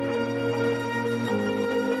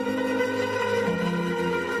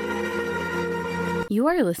You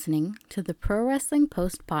are listening to the Pro Wrestling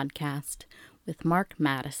Post podcast with Mark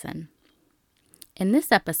Madison. In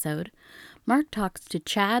this episode, Mark talks to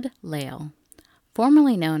Chad Lale,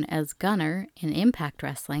 formerly known as Gunner in Impact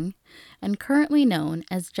Wrestling and currently known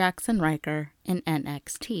as Jackson Riker in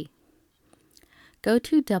NXT. Go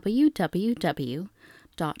to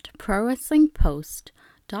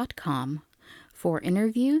www.prowrestlingpost.com for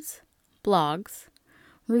interviews, blogs,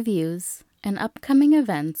 reviews, and upcoming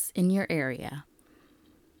events in your area.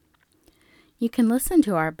 You can listen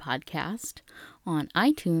to our podcast on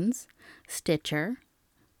iTunes, Stitcher,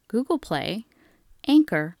 Google Play,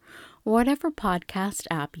 Anchor, or whatever podcast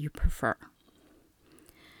app you prefer.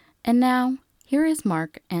 And now, here is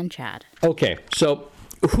Mark and Chad. Okay, so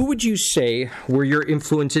who would you say were your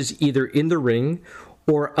influences either in the ring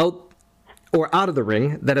or out of the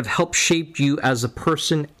ring that have helped shape you as a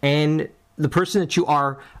person and the person that you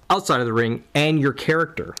are outside of the ring and your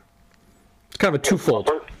character? It's kind of a twofold.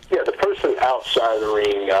 Yeah, the person outside of the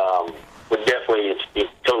ring would definitely be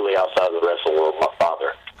totally outside of the wrestling world. My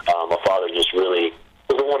father. My father just really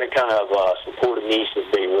was the one that kind of supported me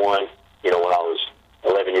since day one. You know, when I was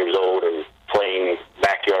 11 years old and playing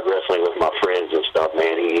backyard wrestling with my friends and stuff,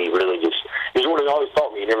 man, he really just, he was one that always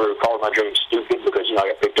taught me. He never called my drink stupid because, you know,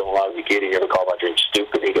 I got picked on a lot as a kid. He never called my drink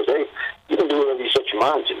stupid. He goes, hey, you can do whatever you set your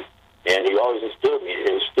mind to. And he always instilled that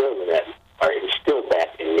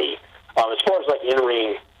in me. As far as like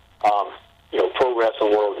in-ring, you know, pro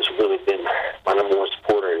wrestling world has really been my number one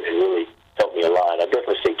supporter and really helped me a lot. I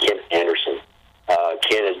definitely say Ken Anderson.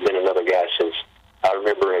 Ken has been another guy since, I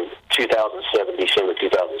remember in 2007, December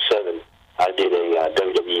 2007, I did a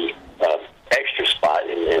WWE extra spot,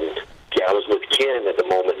 and I was with Ken at the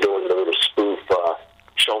moment doing the little spoof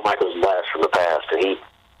Shawn Michaels Blast from the Past, and he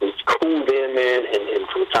was cool then, man, and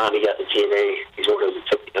from the time he got to TNA, he's one of those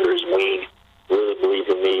that took me under his wing, really believed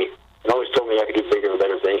in me, and always told me I could do bigger and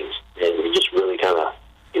better things, and he just really kind of,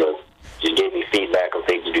 you know, just gave me feedback on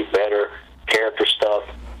things to do better, character stuff,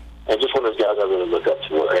 and just one of those guys I really look up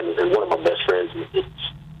to, and one of my best friends.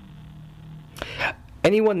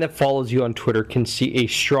 Anyone that follows you on Twitter can see a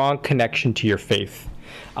strong connection to your faith.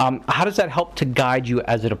 How does that help to guide you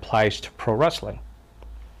as it applies to pro wrestling?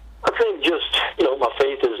 I think just, you know, my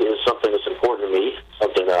faith is something that's important to me,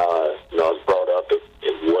 something, you know, I was brought up. It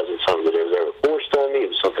wasn't something that was ever forced on me. It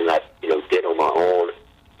was something I, you know, did on my own,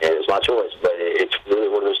 and it's my choice. But it's really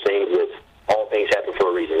one of those things that all things happen for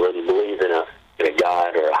a reason, whether you believe in a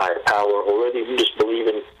God or a higher power, or whether you just believe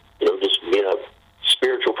in, you know, just being a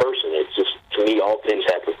spiritual person. It's just, to me, all things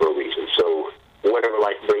happen for a reason. So whatever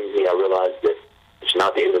life brings me, I realize that it's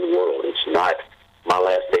not the end of the world. It's not my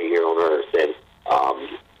last day here on earth. And,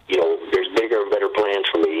 you know, there's bigger and better plans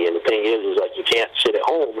for me. And the thing is like, you can't sit at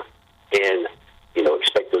home and, you know,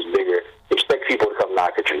 expect people to come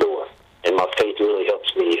knock at your door. And my faith really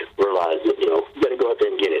helps me realize that, you know, you got to go out there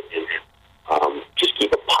and get it. And just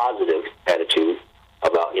keep a positive attitude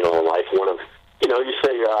about, you know, life. One of, you know, you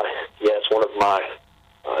say, it's one of my,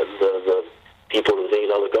 the people, the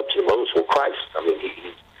things I look up to the most. Well, Christ, I mean,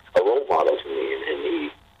 he's a role model to me, and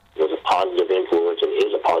he was a positive influence and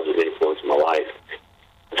is a positive influence in my life.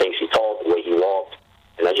 The things he taught, the way he walked,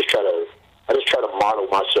 and I just try to model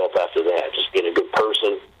myself after that, just being a good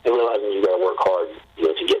person and realizing you got to work hard, you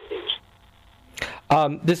know, to get things.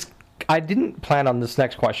 I didn't plan on this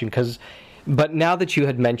next question but now that you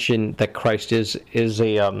had mentioned that Christ is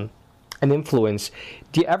an influence,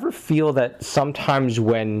 do you ever feel that sometimes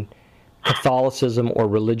when Catholicism or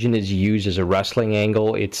religion is used as a wrestling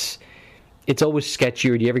angle, it's always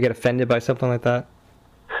sketchier? Do you ever get offended by something like that?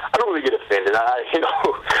 I don't really get offended.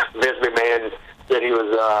 Vince McMahon said he was,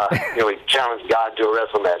 you know, he challenged God to a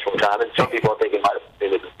wrestling match one time, and some people I think it might have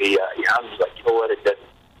offended me. I'm just like, you know what, it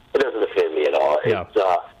doesn't offend me at all. Yeah.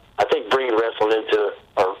 I think bringing wrestling into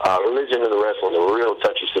religion into wrestling is a real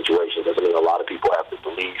touchy situation. I mean, a lot of people have the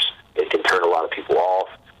beliefs. It can turn a lot of people off,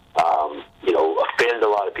 you know, offend a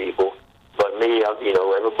lot of people. But me, you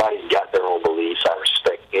know, everybody's got their own beliefs. I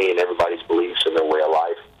respect me and everybody's beliefs and their way of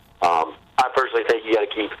life. I personally think you got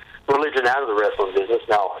to keep religion out of the wrestling business.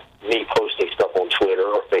 Now, me posting stuff on Twitter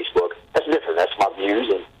or Facebook, that's different. That's my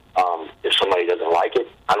views, and if somebody doesn't like it,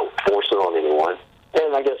 I don't force it on anyone.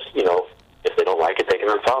 And I guess, you know, if they don't like it, they can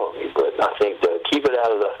unfollow me. But I think to keep it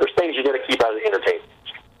out of there's things you got to keep out of the entertainment.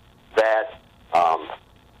 That,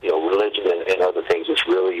 you know, religion and other things, it's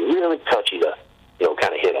really, really touchy to, you know,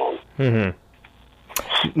 kind of hit on. Mm-hmm.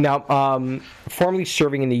 Now, formerly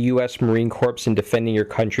serving in the U.S. Marine Corps and defending your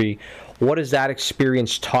country, what has that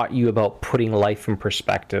experience taught you about putting life in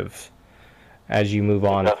perspective as you move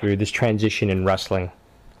on through this transition in wrestling?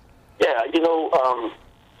 Yeah, you know,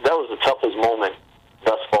 that was the toughest moment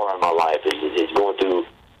thus far far in my life is going through,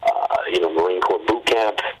 Marine Corps boot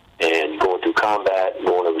camp and going through combat,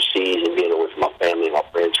 going overseas and being away from my family and my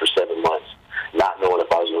friends for 7 months, not knowing if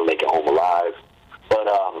I was going to make it home alive. But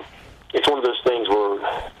it's one of those things where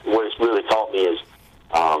what it's really taught me is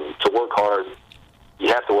to work hard. You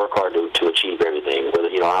have to work hard to achieve everything. Whether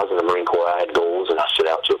I was in the Marine Corps, I had goals and I set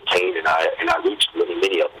out to obtain, and I reached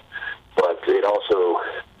many of them. But it also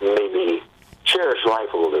made me cherish life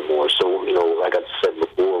a little bit more. So like I said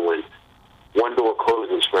before, when one door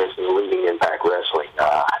closes, for instance, leaving Impact Wrestling,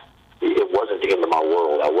 it wasn't the end of my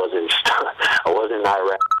world. I wasn't in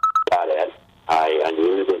Iraq. I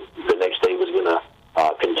knew that the next day was going to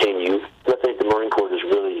continue. And I think the Marine Corps just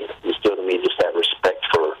really instilled in me just that respect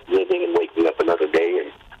for living and waking up another day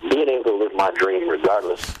and being able to live my dream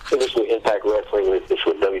regardless. If it's with Impact Wrestling, if it's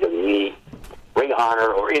with WWE, Ring of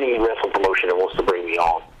Honor, or any wrestling promotion that wants to bring me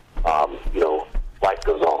on, life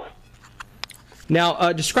goes on.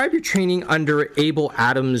 Now, describe your training under Abel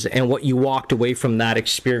Adams and what you walked away from that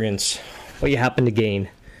experience, what you happened to gain.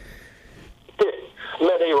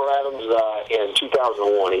 Met Abel Adams in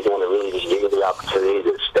 2001. He's the one that really just gave me the opportunity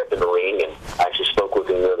to step in the ring, and I actually spoke with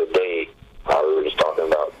him the other day. We were just talking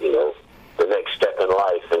about, the next step in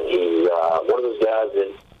life, and he, one of those guys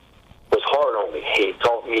that was hard on me. He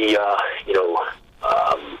taught me,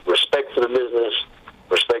 respect for the business,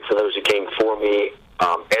 respect for those who came before me,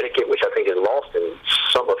 etiquette, which I think is lost in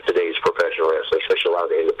some of today's professional wrestling, especially a lot of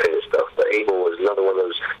the independent stuff. But Abel was another one of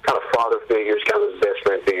those kind of father figures, kind of those best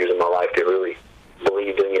friend figures in my life that really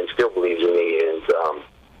believed in me and still believes in me. And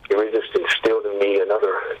it really just instilled in me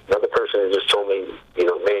another person that just told me,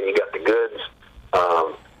 man, you got the goods,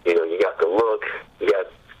 you got the look, you got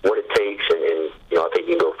what it takes, and I think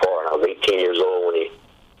you can go far. And I was 18 years old when he,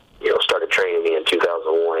 started training me in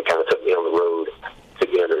 2001 and kind of took me on the road, took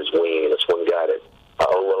me under his wing, and it's one guy that I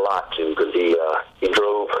owe a lot to because he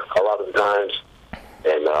drove a lot of the times,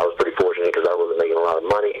 and I was pretty fortunate because I wasn't making a lot of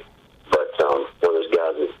money, but one of those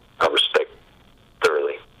guys that I respect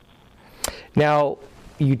thoroughly. Now,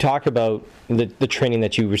 you talk about the training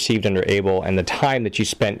that you received under Abel and the time that you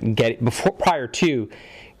spent prior to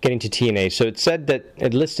getting to TNA. So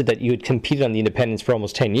it listed that you had competed on the independents for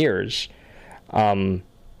almost 10 years. The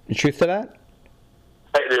truth to that?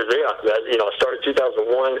 I started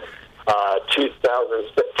 2001.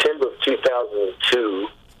 September of 2002,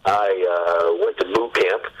 I went to boot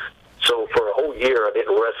camp. So for a whole year, I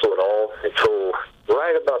didn't wrestle at all until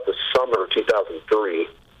right about the summer of 2003.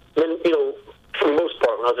 And then, for the most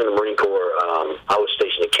part, when I was in the Marine Corps, I was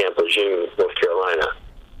stationed at Camp Lejeune, North Carolina.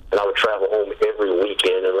 And I would travel home every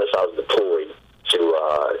weekend unless I was deployed to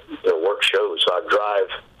work shows. So I'd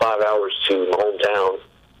drive 5 hours to my hometown,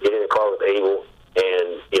 get in a car with Abel,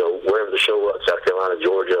 and, wherever the show was, South Carolina,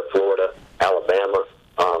 Georgia, Florida, Alabama.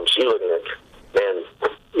 So you're looking at,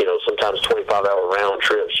 sometimes 25-hour round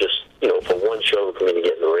trips just, for one show for me to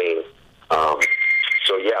get in the ring.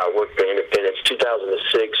 I worked for Independence.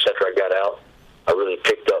 2006, after I got out, I really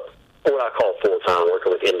picked up what I call full-time,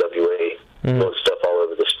 working with NWA, doing stuff all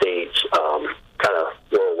over the States, kind of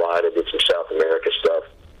worldwide. I did some South America stuff.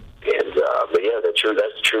 And,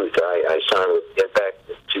 that's the truth. I signed with Impact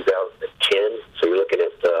in 2010, so you're looking at,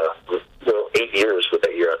 8 years with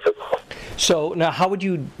that year I took. So now how would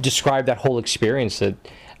you describe that whole experience that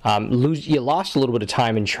you lost a little bit of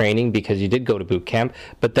time in training because you did go to boot camp,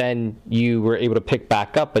 but then you were able to pick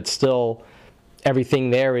back up, but still everything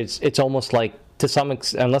there it's almost like, to some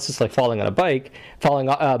extent, unless it's like learning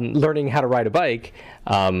how to ride a bike,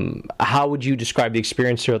 how would you describe the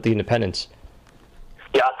experience throughout the independence?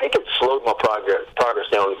 Yeah, I think it slowed my progress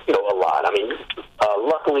down, a lot. I mean,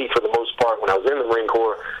 luckily for the most part, when I was in the Marine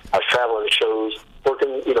Corps, I was traveling to shows,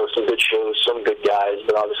 working, some good shows, some good guys,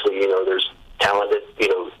 but obviously, there's talent that,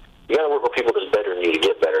 you got to work with people that's better than you to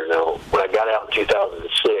get better. Now, when I got out in 2006,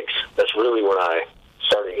 that's really when I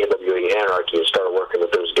started NWA Anarchy and started working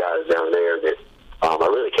with those guys down there that I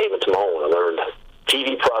really came into my own. I learned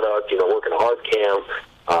TV product, working hard cam,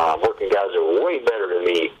 working guys that were way better than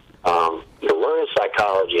me, learning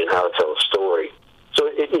psychology and how to tell a story. So,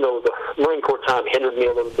 the Marine Corps time hindered me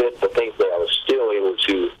a little bit, but thankfully I was still able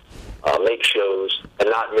to make shows and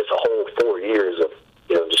not miss a whole 4 years of,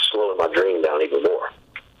 just slowing my dream down even more.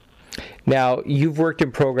 Now, you've worked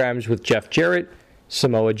in programs with Jeff Jarrett,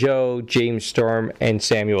 Samoa Joe, James Storm, and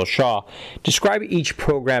Samuel Shaw. Describe each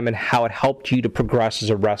program and how it helped you to progress as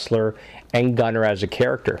a wrestler and Gunner as a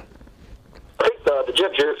character. I think the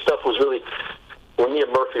Jeff Jarrett stuff was really, when me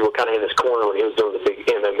and Murphy were kind of in his corner when he was doing the big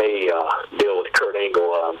MMA deal with Kurt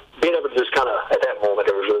Angle, being able to just kind of, at that moment,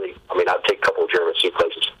 it was really, I'd take a couple of German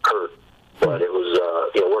suplexes from Kurt, but it was,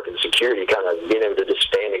 working security, kind of being able to just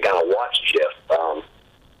stand and kind of watch Jeff,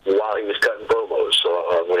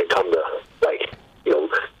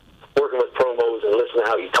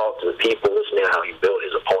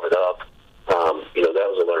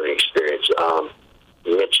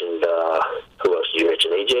 You mentioned, who else did you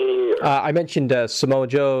mention? AJ? Or? I mentioned Samoa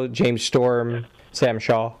Joe, James Storm, Sam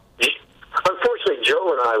Shaw. Unfortunately, Joe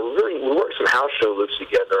and I, we worked some house show loops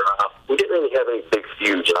together. We didn't really have any big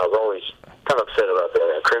feuds, and I was always kind of upset about that.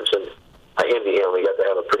 At Crimson, I envy him. We got to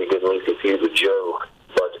have a pretty good lengthy feud with Joe.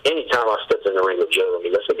 But anytime I stepped in the ring with Joe, I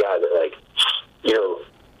mean, that's a guy that, like, you know,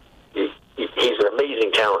 he's an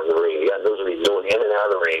amazing talent in the ring. The guy knows what he's doing in and out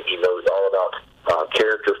of the ring. He knows all about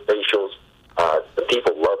character, facials. The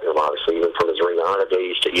people love him, obviously, even from his Ring of Honor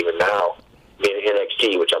days to even now being in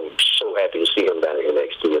NXT, which I'm so happy to see him down in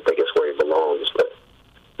NXT. I think it's where he belongs. But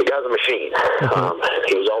the guy's a machine.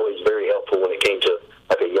 He was always very helpful when it came to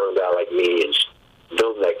like a young guy like me and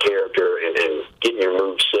building that character and getting your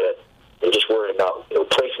move set and just worrying about, you know,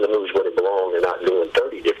 placing the moves where they belong and not doing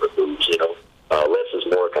 30 different moves, you know, less is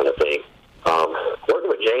more kind of thing.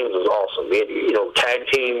 Working with James was awesome. You know, tag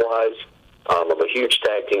team wise, I'm a huge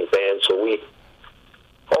tag team fan, so we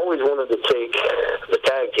always wanted to take the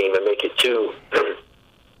tag team and make it two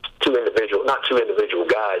individual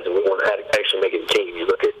guys, and we wanted to actually make it a team. You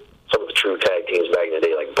look at some of the true tag teams back in the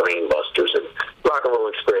day, like Brain Busters and Rock and Roll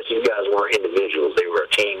Express. These guys weren't individuals; they were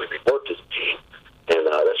a team, and they worked as a team. And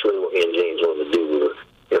that's really what me and James wanted to do. We were,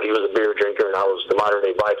 you know, he was a beer drinker, and I was the modern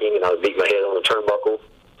day Viking, and I would beat my head on the turnbuckle.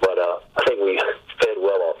 But I think we fed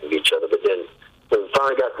well off of each other. But then when we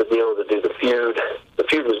finally got the deal to do the feud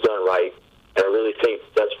was done right. And I really think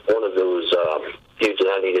that's one of those feuds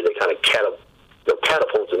that I needed to kind of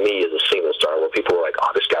catapult to me as a single star, where people were like,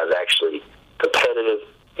 oh, this guy's actually competitive.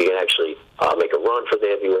 He can actually make a run for the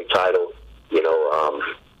heavyweight title. You know,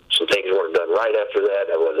 some things weren't done right after that.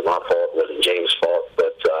 That wasn't my fault. It wasn't James' fault.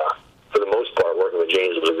 But for the most part, working with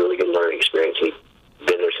James was a really good learning experience. He'd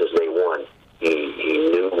been there since day one. He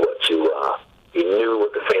knew he knew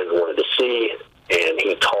what the fans wanted to see, and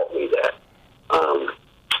he taught me that.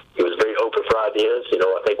 He was very open for ideas. You know,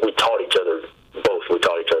 I think we taught each other, you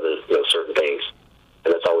know, certain things.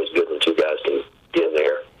 And that's always good when two guys can get in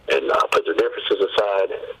there and put their differences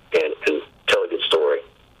aside and tell a good story.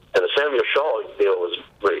 And the Samuel Shaw deal was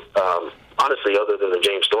really, honestly, other than the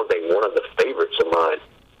James Storm thing, one of the favorites of mine.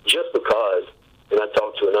 Just because, and I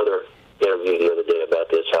talked to another interview the other day about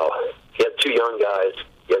this, how he had two young guys.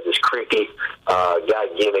 He had this creepy guy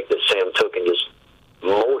gimmick that Sam took and just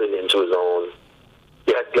molded into his own.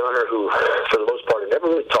 You had Gunner, who, for the most part, never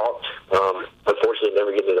really talked. Unfortunately,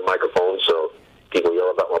 never get into the microphone, so people yell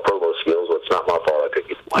about my promo skills. Well, it's not my fault. I couldn't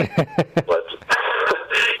get the mic. But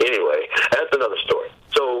anyway, that's another story.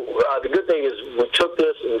 So the good thing is we took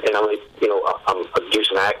this, and I'm like, you know, I'm do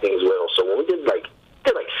some acting as well. So when we did like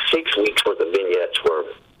 6 weeks worth of vignettes where,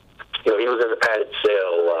 you know, he was in the padded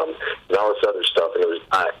cell and all this other stuff, and it was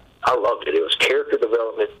I loved it. It was character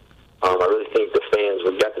development. I really think the fans,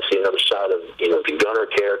 we got to see another side of, you know, the Gunner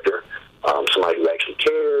character, somebody who actually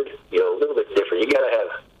cared, you know, a little bit different. You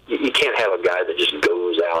can't have a guy that just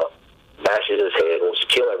goes out, bashes his head, wants to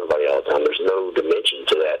kill everybody all the time. There's no dimension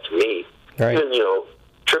to that to me. Right. Even, you know,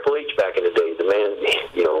 Triple H back in the day, the man,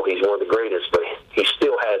 you know, he's one of the greatest, but he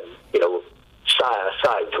still had, you know,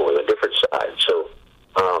 side to him, a different side. So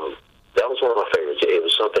that was one of my favorites. It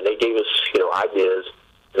was something they gave us, you know, ideas.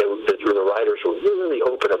 The writers were really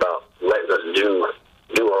open about letting us do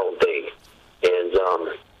our own thing. And,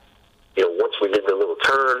 you know, once we did the little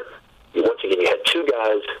turn, once again, you had two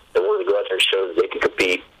guys that wanted to go out there and show that they could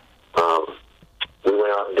compete. We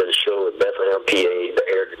went out and did a show at Bethlehem, PA, that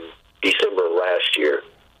aired in December of last year.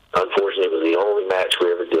 Unfortunately, it was the only match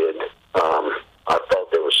we ever did. I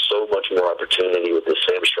thought there was so much more opportunity with this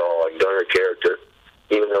Sam Shaw and Gunner character,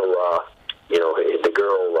 even though, you know, the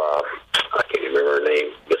girl, I can't remember her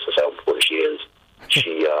name. I guess that's how important she is.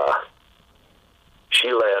 She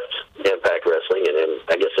left Impact Wrestling, and then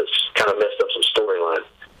I guess it's kind of messed up some storyline.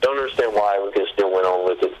 Don't understand why. We could have still went on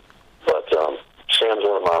with it. But Sam's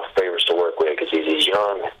one of my favorites to work with because he's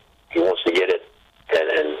young. He wants to get it.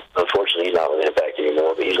 And unfortunately, he's not with Impact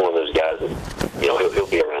anymore, but he's one of those guys that, you know, he'll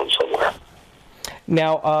be around somewhere.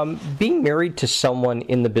 Now, being married to someone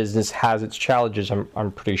in the business has its challenges,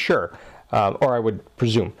 I'm pretty sure, or I would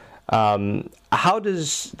presume. How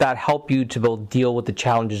does that help you to both deal with the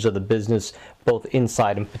challenges of the business, both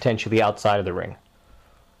inside and potentially outside of the ring?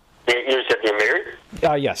 You said you're married?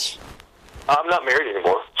 Yes. I'm not married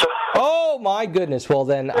anymore. So. Oh, my goodness. Well,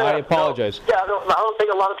 then, yeah, I apologize. No, yeah, I don't think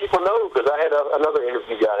a lot of people know, because I had another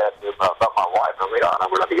interview guy ask me about my wife. I'm like, oh, no,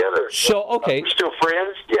 we're not together. So, okay. We're still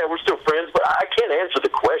friends. Yeah, we're still friends, but I can't answer the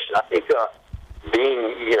question. I think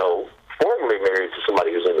being, you know, formally married to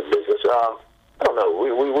somebody who's in the business, I don't know.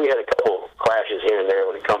 We had a couple clashes here and there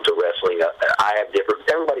when it comes to wrestling. I have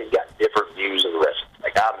everybody's got different views of wrestling.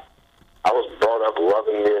 Like, I was brought up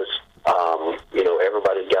loving this.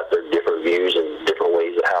 Everybody's got their different views and different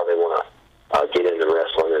ways of how they want to get into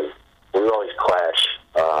wrestling, and we always clash.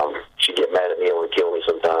 She'd get mad at me and would kill me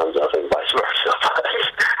sometimes. I think vice versa.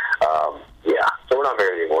 So we're not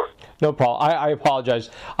married anymore. No problem. I apologize.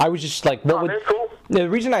 I was just like, what would... Cool. The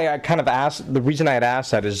reason I kind of asked, the reason I had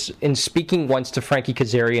asked that is in speaking once to Frankie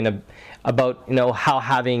Kazarian about, how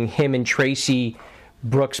having him and Tracy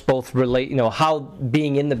Brooks both relate, how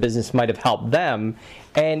being in the business might have helped them.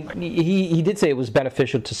 And he did say it was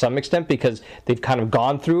beneficial to some extent because they've kind of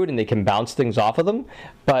gone through it and they can bounce things off of them.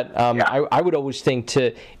 But I would always think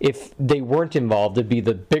if they weren't involved, it'd be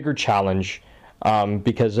the bigger challenge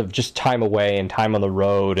because of just time away and time on the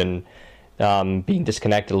road and being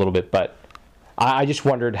disconnected a little bit. But I just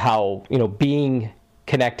wondered how, being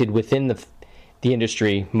connected within the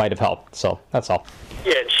industry might have helped. So that's all.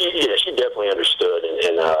 Yeah, she definitely understood.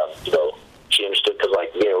 She understood because,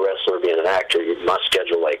 like, being a wrestler, being an actor, my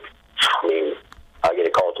schedule, I get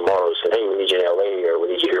a call tomorrow saying, hey, we need you in L.A., or we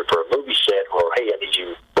need you here for a movie set, or, hey, I need you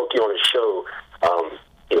to book you on a show.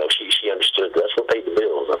 She understood that's what paid the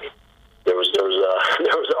bills. I mean, there was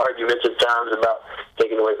arguments at times about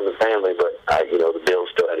taking away from the family, but the bills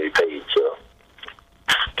still had to be paid. So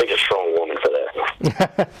I think a strong woman for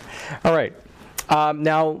that. All right.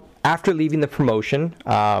 Now, after leaving the promotion,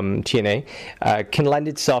 TNA can lend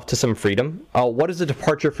itself to some freedom. What has the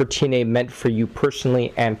departure for TNA meant for you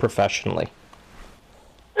personally and professionally?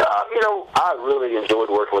 I really enjoyed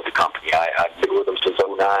working with the company. I've been with them since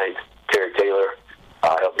 '09. Terry Taylor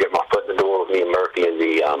helped get my foot in the door with me and Murphy and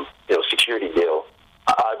the security deal.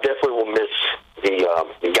 I definitely will miss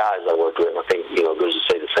the guys I worked with. I think goes to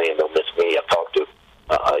say the same. They'll miss me. I've talked to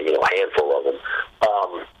a handful of them.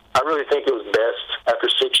 I really think it was best after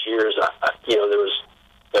 6 years. There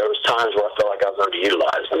was times where I felt like I was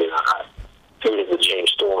underutilized. I mean, I feuded with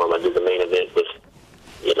James Storm. I did the main event with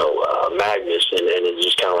Magnus, and it's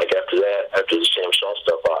just kind of like after the Sam Shaw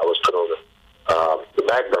stuff, I was put on the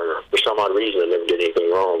back burner for some odd reason. I never did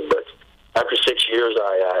anything wrong, but after 6 years,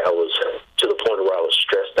 I was to the point where I was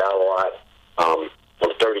stressed out a lot. I'm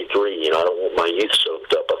 33. I don't want my youth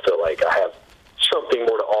soaked up. I feel like I have something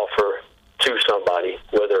more to offer to somebody,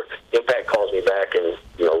 whether Impact calls me back in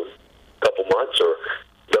a couple months, or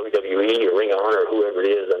WWE or Ring of Honor or whoever it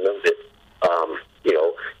is. I know that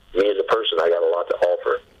me as a person, I got a lot to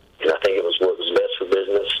offer, and I think it was what was best for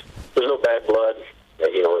business. There's no bad blood.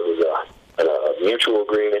 It was a mutual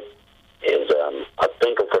agreement, and I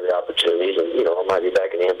thank them for the opportunities. And I might be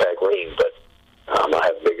back in the Impact ring, but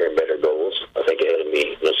I have bigger and better goals, I think, ahead of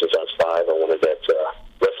me. Since I was 5, I wanted that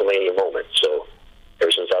WrestleMania moment. So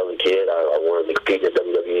ever since I was a kid, I wanted to compete in the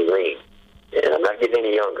WWE ring. And I'm not getting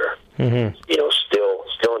any younger. Mm-hmm.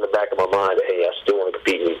 Still in the back of my mind, hey, I still want to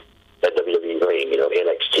compete in that WWE ring.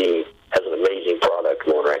 NXT has an amazing product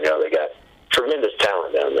going right now. They got tremendous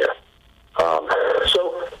talent down there.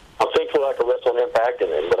 So I'm thankful I can wrestle on Impact,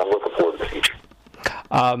 but I'm looking forward to the future.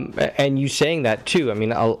 And you saying that too. I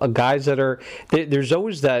mean, guys that are there's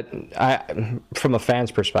always that from a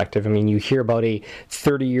fan's perspective. I mean, you hear about a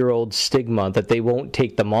 30-year-old stigma that they won't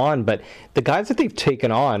take them on, but the guys that they've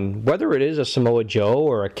taken on, whether it is a Samoa Joe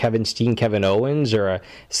or a Kevin Steen, Kevin Owens, or a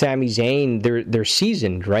Sami Zayn, they're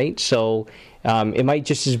seasoned, right? So it might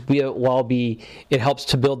just as well be it helps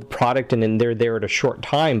to build the product, and then they're there at a short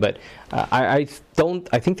time. But I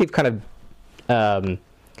think they've kind of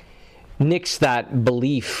nix that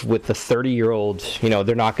belief with the 30-year-old,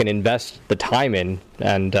 they're not going to invest the time in,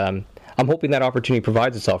 and I'm hoping that opportunity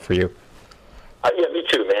provides itself for you. Yeah, me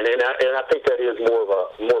too, man, and I think that is more of a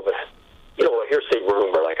a hearsay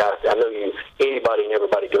rumor. Like I know anybody and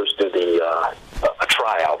everybody goes through a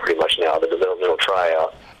tryout pretty much now, the developmental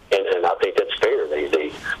tryout, and I think that's fair.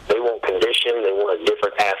 They want condition, they want a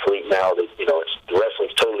different athlete now. That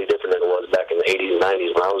wrestling's totally different than it was back in the 80s and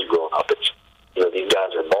 90s when I was growing up. It's these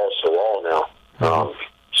guys are balls to the wall now.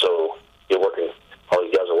 So all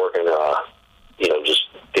these guys are working, just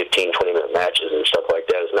 15, 20-minute matches and stuff like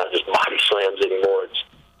that. It's not just body slams anymore.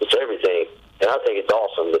 It's everything. And I think it's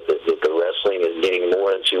awesome that the wrestling is getting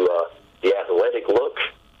more into the athletic look.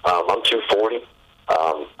 I'm 240.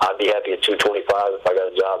 I'd be happy at 225 if I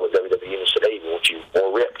got a job with WWE and said, hey, want you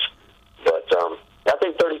more ripped? But I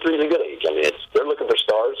think 33 is a good age. I mean, they're looking for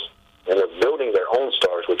stars, and they're building their own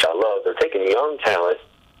stars, which I love. They're taking young talent.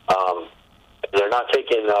 They're not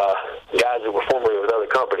taking guys that were formerly with other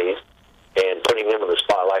companies and putting them in the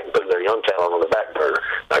spotlight and putting their young talent on the back burner.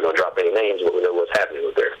 Not going to drop any names, but we know what's happening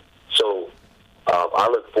with there. So I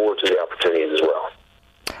look forward to the opportunities as well.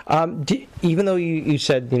 Even though you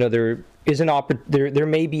said there is there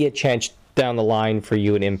may be a chance down the line for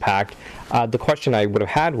you in Impact. The question I would have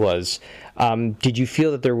had was, did you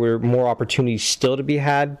feel that there were more opportunities still to be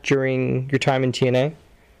had during your time in TNA?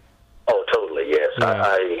 Oh, totally, yes.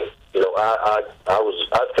 Yeah. I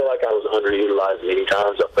feel like I was underutilized many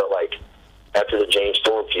times. I felt like after the James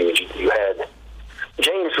Storm feud, you had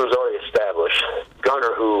James was already established.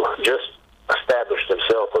 Gunner, who just established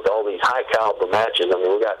himself with all these high caliber matches. I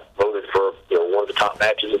mean, we got voted for one of the top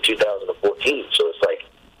matches in 2014. So it's like,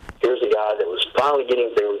 here's a guy that was finally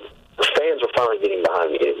getting there. The fans were finally getting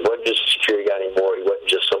behind me. It wasn't just a security guy anymore. He wasn't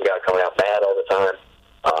just some guy coming out bad all the time.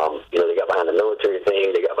 They got behind the military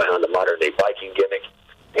thing. They got behind the modern day Viking gimmick,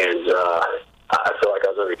 and I feel like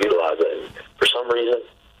I was underutilized. And for some reason,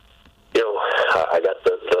 I got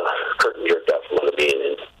the curtain jerked out from under me,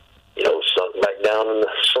 and sunk back down in the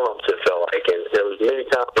slumps, it felt like. And there was many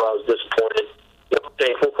times where I was disappointed. I'm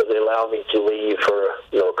thankful because they allowed me to leave for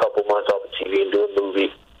a couple months off the TV and do a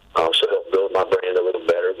movie, so help build my brand a little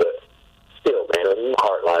better. But still, man, my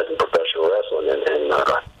heart lies in professional wrestling, and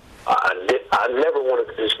I never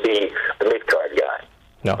wanted to just be a mid-card guy.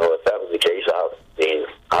 No. So if that was the case,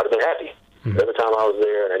 I'd have been happy. Mm-hmm. Every time I was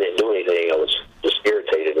there and I didn't do anything, I was just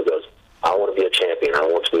irritated because I want to be a champion. I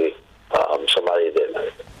want to be somebody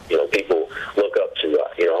that people look up to.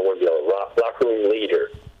 I want to be a locker room leader,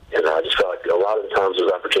 and I just felt like a lot of the times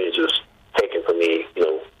those opportunities was taken from me,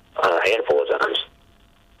 a handful of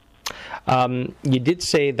times. You did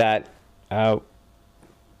say that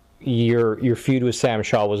your feud with Sam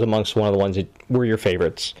Shaw was amongst one of the ones that were your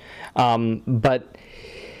favorites, but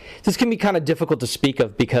this can be kind of difficult to speak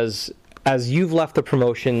of because as you've left the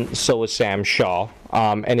promotion, so has Sam Shaw,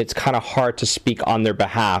 and it's kind of hard to speak on their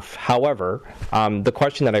behalf. However, the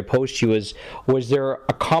question that I posed to you is, was there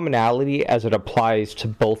a commonality as it applies to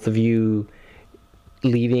both of you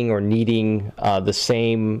leaving or needing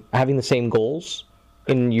having the same goals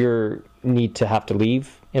in your need to have to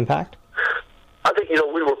leave Impact? I think,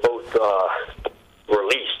 we were both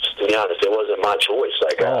released, to be honest. It wasn't my choice.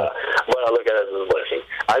 But I look at it as a blessing.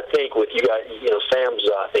 I think with you guys, Sam's,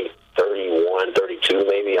 I think, 31, 32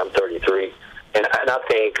 maybe. I'm 33. And I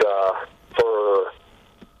think for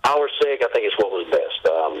our sake, I think it's what was best.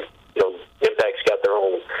 Impact's got their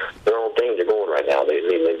own thing they're going right now.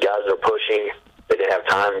 The guys are pushing. They didn't have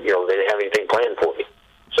time. They didn't have anything planned for me.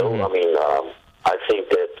 So, I think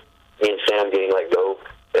that me and Sam getting let go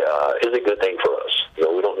is a good thing for us.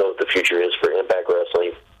 We don't know what the future is for Impact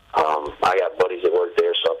Wrestling. I got buddies that work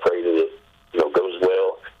there, so I pray that it goes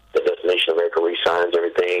well. The Destination America re-signs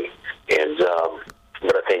everything. And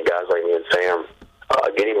but I think guys like me and Sam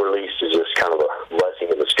getting released is just kind of a blessing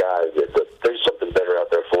in disguise. That there's something better out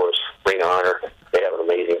there for us. Ring of Honor, they have an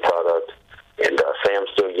amazing product. And Sam's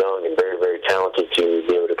still young and very, very talented to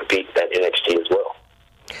be able to compete at NXT as well.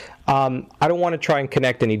 I don't want to try and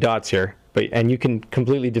connect any dots here, and you can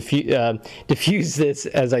completely diffuse this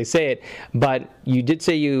as I say it. But you did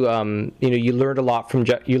say you learned a lot from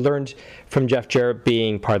Jeff. You learned from Jeff Jarrett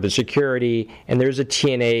being part of the security, and there's a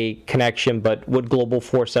TNA connection. But would Global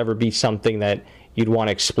Force ever be something that you'd want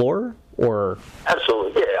to explore? Or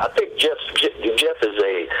absolutely, yeah. I think Jeff is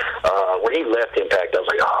when he left Impact, I was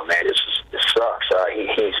like, oh man, this sucks.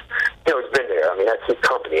 He's been there. I mean, that's his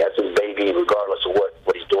company, that's his baby. Regardless of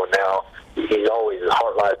what he's doing now, he's always his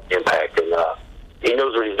heart lies in Impact, and he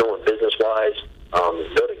knows what he's doing business wise,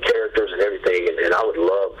 building characters and everything. And I would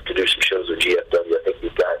love to do some shows with GFW. I think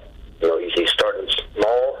he's got, he's starting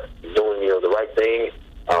small, he's doing the right thing.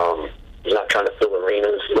 He's not trying to fill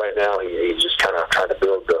arenas right now. He's just kind of trying to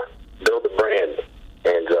build the brand.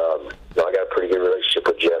 And I got a pretty good relationship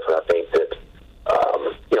with Jeff, and I think that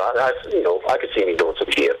I could see me doing some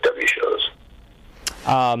GFW shows.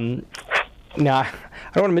 Now, I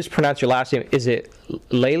don't want to mispronounce your last name. Is it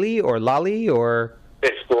Lally or Lally or?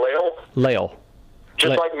 It's Lael. Lael.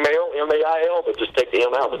 Just like male, M-A-I-L, but just take the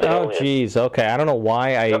M out. Oh, geez. Okay. I don't know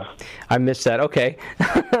why I missed that. Okay.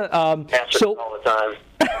 So all the time.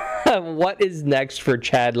 What is next for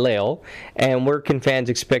Chad Lael, and where can fans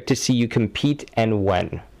expect to see you compete and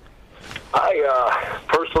when? I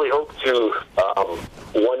personally hope to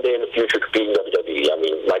one day in the future compete in WWE. I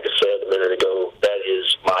mean, like I said a minute ago, that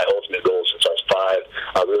is my ultimate goal since I was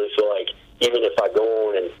 5. I really feel like even if I go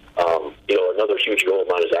on and another huge goal of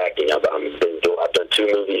mine is acting. I've done 2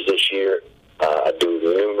 movies this year. I do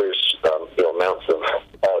numerous amounts of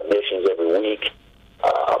auditions every week.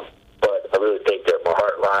 But I really think that my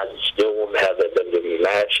heart lies still want to have that WWE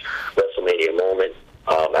match, WrestleMania moment.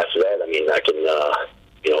 After that, I mean, I could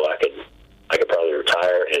probably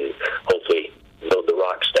retire and hopefully build the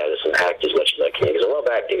Rock status and act as much as I can, because I love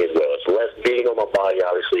acting as well. It's less beating on my body,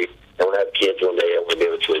 obviously. And when I have kids one day, I want to be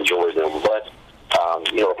able to enjoy them. But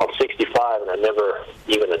If I'm 65 and I never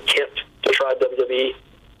even attempt to try WWE,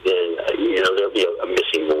 then, there'll be a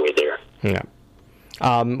missing void there. Yeah.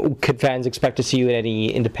 Could fans expect to see you at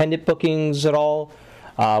any independent bookings at all?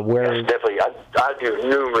 Yes, definitely. I do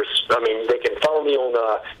numerous. I mean, they can follow me on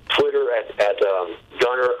Twitter at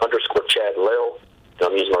Gunner_Chad Lell.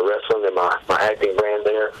 I'm using my wrestling and my acting brand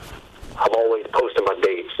there. I'm always posting my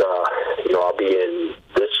dates. I'll be in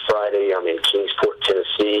this Friday. I'm in Kingsport,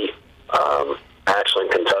 Tennessee, Ashland,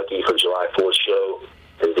 Kentucky for July 4th show.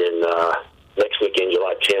 And then next weekend,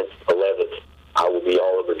 July 10th, 11th, I will be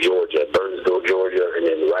all over Georgia, Burnsville, Georgia, and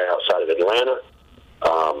then right outside of Atlanta.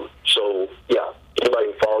 Anybody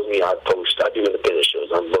who follows me, I post. I do independent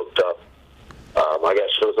shows. I'm booked up. I got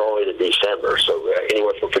shows all the way to December. So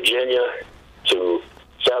anywhere from Virginia to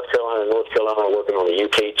South Carolina, North Carolina, working on the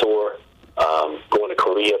UK tour, going to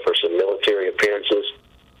Korea for some military appearances.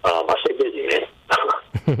 I stay busy,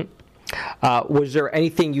 man. Was there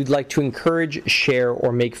anything you'd like to encourage, share,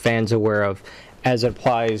 or make fans aware of as it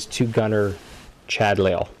applies to Gunner Chad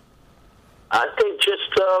Lell? I think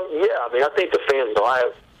I think the fans know I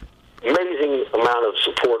have amazing amount of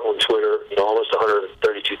support on Twitter, almost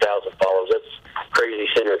 132,000 followers. That's crazy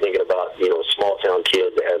sitting there thinking about, a small town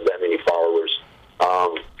kid that has that many followers.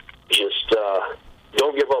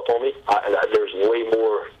 Don't give up on me. There's way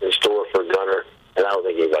more in store for Gunner, and I don't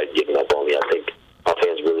think anybody's giving up on me. I think my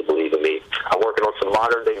fans really believe in me. I'm working on some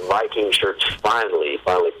modern-day Viking shirts finally.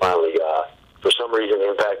 For some reason,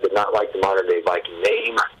 Impact did not like the modern-day Viking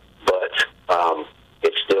name, but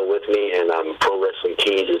it's still with me, and Pro Wrestling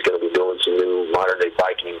Tees is going to be doing some new modern-day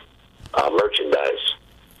Viking merchandise.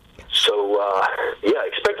 So,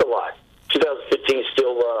 expect a lot. 2015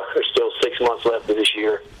 there's still 6 months left of this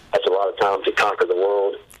year. That's a lot of time to conquer the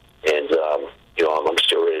world, and I'm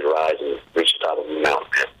still ready to rise and reach the top of the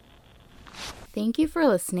mountain. Thank you for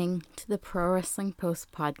listening to the Pro Wrestling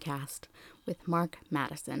Post podcast with Mark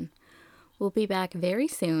Madison. We'll be back very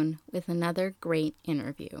soon with another great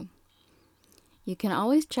interview. You can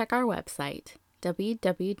always check our website,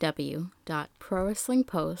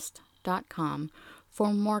 www.prowrestlingpost.com,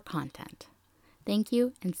 for more content. Thank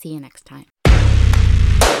you, and see you next time.